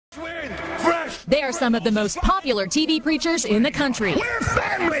They are some of the most popular TV preachers in the country. We're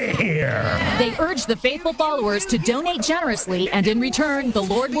family here. They urge the faithful followers to donate generously, and in return, the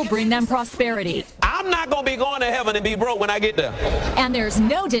Lord will bring them prosperity. I'm not going to be going to heaven and be broke when I get there. And there's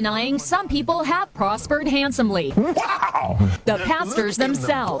no denying some people have prospered handsomely. Wow. The pastors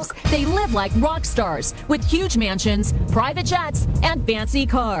themselves, they live like rock stars with huge mansions, private jets, and fancy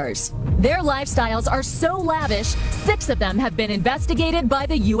cars. Their lifestyles are so lavish, 6 of them have been investigated by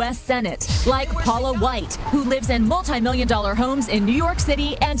the U.S. Senate, like Paula White, who lives in multi-million-dollar homes in New York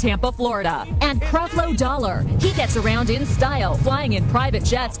City and Tampa, Florida. And Creflo Dollar, he gets around in style, flying in private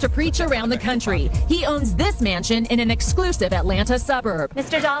jets to preach around the country. He owns this mansion in an exclusive Atlanta suburb.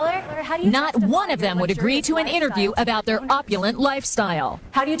 Mr. Dollar, how do you Not one of them would agree to an interview about their opulent lifestyle.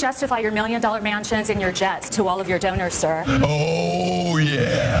 How do you justify your $1 million mansions and your jets to all of your donors, sir? Oh,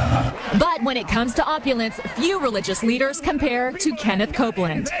 yeah. But when it comes to opulence, few religious leaders compare to Kenneth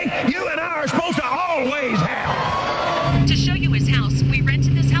Copeland. You and I are supposed to always have. To show you his house, we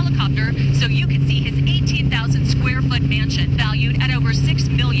rented this helicopter so you can see his 18,000 square foot mansion valued at over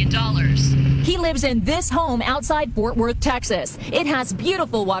 $6 million. He lives in this home outside Fort Worth, Texas. It has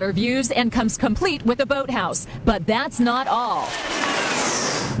beautiful water views and comes complete with a boathouse. But that's not all.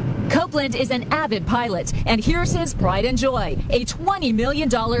 Copeland is an avid pilot, and here's his pride and joy, a $20 million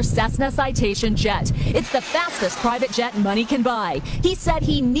Cessna Citation jet. It's the fastest private jet money can buy. He said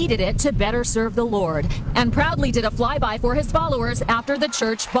he needed it to better serve the Lord, and proudly did a flyby for his followers after the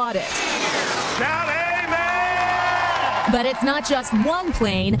church bought it. Shout amen! But it's not just one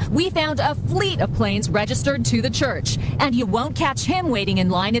plane. We found a fleet of planes registered to the church. And you won't catch him waiting in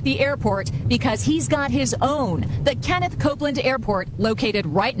line at the airport because he's got his own, the Kenneth Copeland Airport, located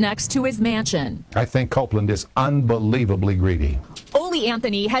right next to his mansion. I think Copeland is unbelievably greedy. Ole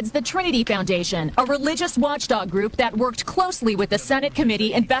Anthony heads the Trinity Foundation, a religious watchdog group that worked closely with the Senate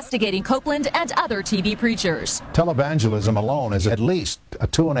committee investigating Copeland and other TV preachers. Televangelism alone is at least a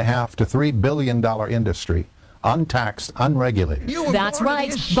 $2.5 to $3 billion industry. Untaxed, unregulated. That's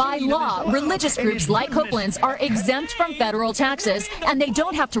right. By law, religious groups like Copeland's are exempt from federal taxes, and they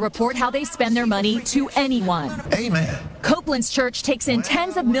don't have to report how they spend their money to anyone. Amen. Copeland's church takes in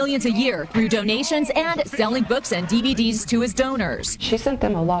tens of millions a year through donations and selling books and DVDs to his donors. She sent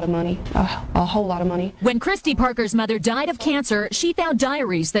them a lot of money, a whole lot of money. When Christy Parker's mother died of cancer, she found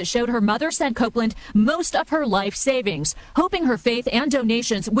diaries that showed her mother sent Copeland most of her life savings, hoping her faith and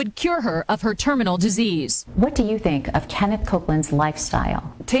donations would cure her of her terminal disease. What do you think of Kenneth Copeland's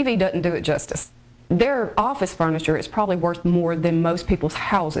lifestyle? TV doesn't do it justice. Their office furniture is probably worth more than most people's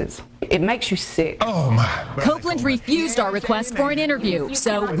houses. It makes you sick. Oh, my. Copeland refused our request for an interview,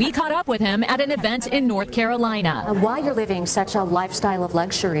 so we caught up with him at an event in North Carolina. Why you're living such a lifestyle of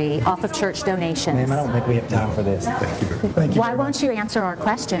luxury off of church donations? Ma'am, I don't think we have time for this. Thank you. Why won't you answer our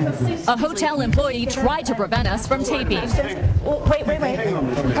questions? A hotel employee tried to prevent us from taping. Well, wait.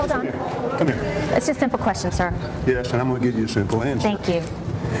 Hold on. Come here. It's just a simple question, sir. Yes, and I'm going to give you a simple answer. Thank you.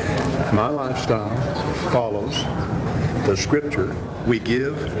 My lifestyle follows the scripture. We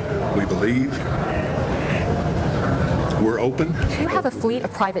give, we believe, we're open. You have a fleet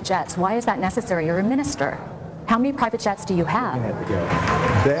of private jets. Why is that necessary? You're a minister. How many private jets do you have?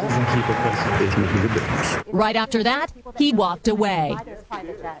 That is making a difference. Right after that, he walked away.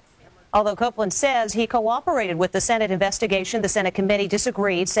 Although Copeland says he cooperated with the Senate investigation, the Senate committee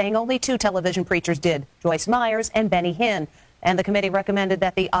disagreed, saying only 2 television preachers did, Joyce Myers and Benny Hinn. And the committee recommended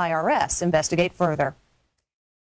that the IRS investigate further.